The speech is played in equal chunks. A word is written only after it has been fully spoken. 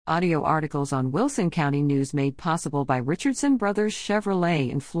Audio articles on Wilson County News made possible by Richardson Brothers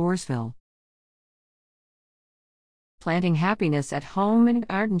Chevrolet in Floresville. Planting Happiness at Home and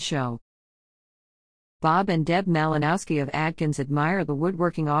Garden Show. Bob and Deb Malinowski of Adkins admire the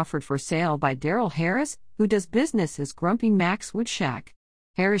woodworking offered for sale by Daryl Harris, who does business as Grumpy Mac's Wood Shack.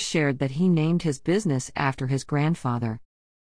 Harris shared that he named his business after his grandfather.